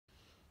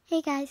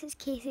Hey guys, it's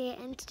Casey,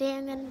 and today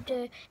I'm going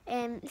to do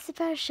it's the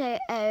first shout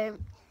out.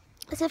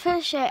 It's the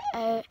first shout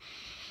out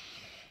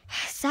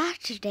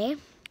Saturday,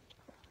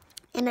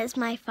 and it's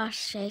my first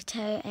shout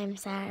out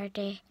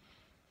Saturday.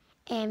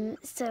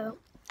 So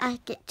I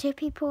get two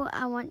people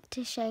I want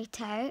to shout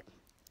out.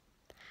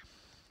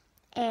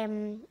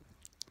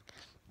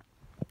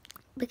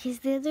 Because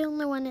they're the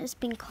only one that's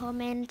been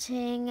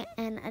commenting,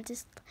 and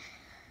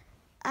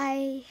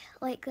I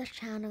like their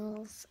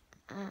channels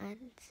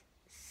and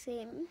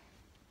same.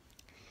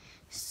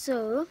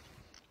 So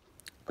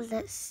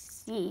let's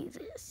see.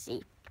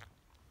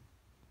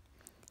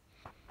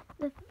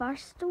 The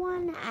first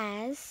one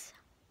is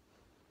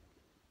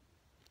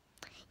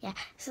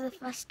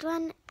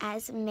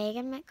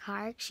Megan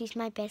McHarg. She's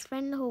my best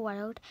friend in the whole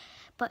world,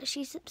 but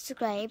she's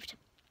subscribed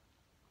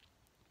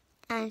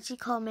and she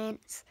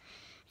comments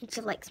and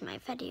she likes my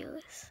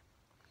videos.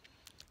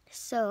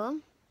 So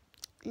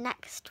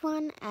next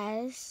one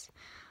is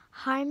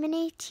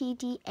Harmony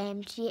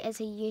TDMG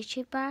is a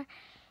YouTuber.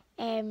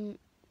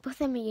 Both of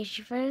them are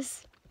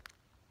YouTubers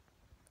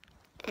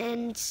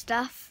and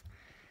stuff.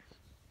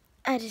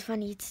 I just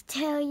wanted to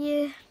tell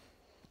you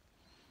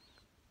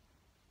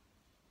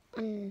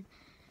and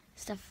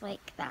stuff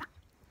like that.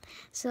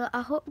 So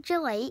I hope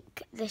you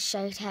like the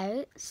shout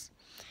outs.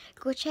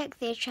 Go check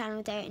their channel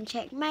out and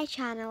check my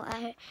channel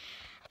out,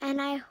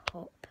 and I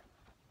hope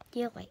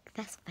you like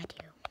this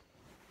video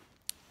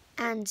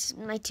and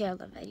my two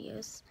other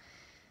videos.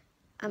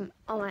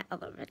 All my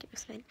other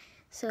videos, fine.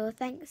 So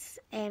thanks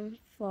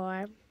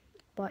for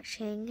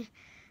watching.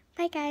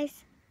 Bye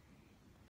guys.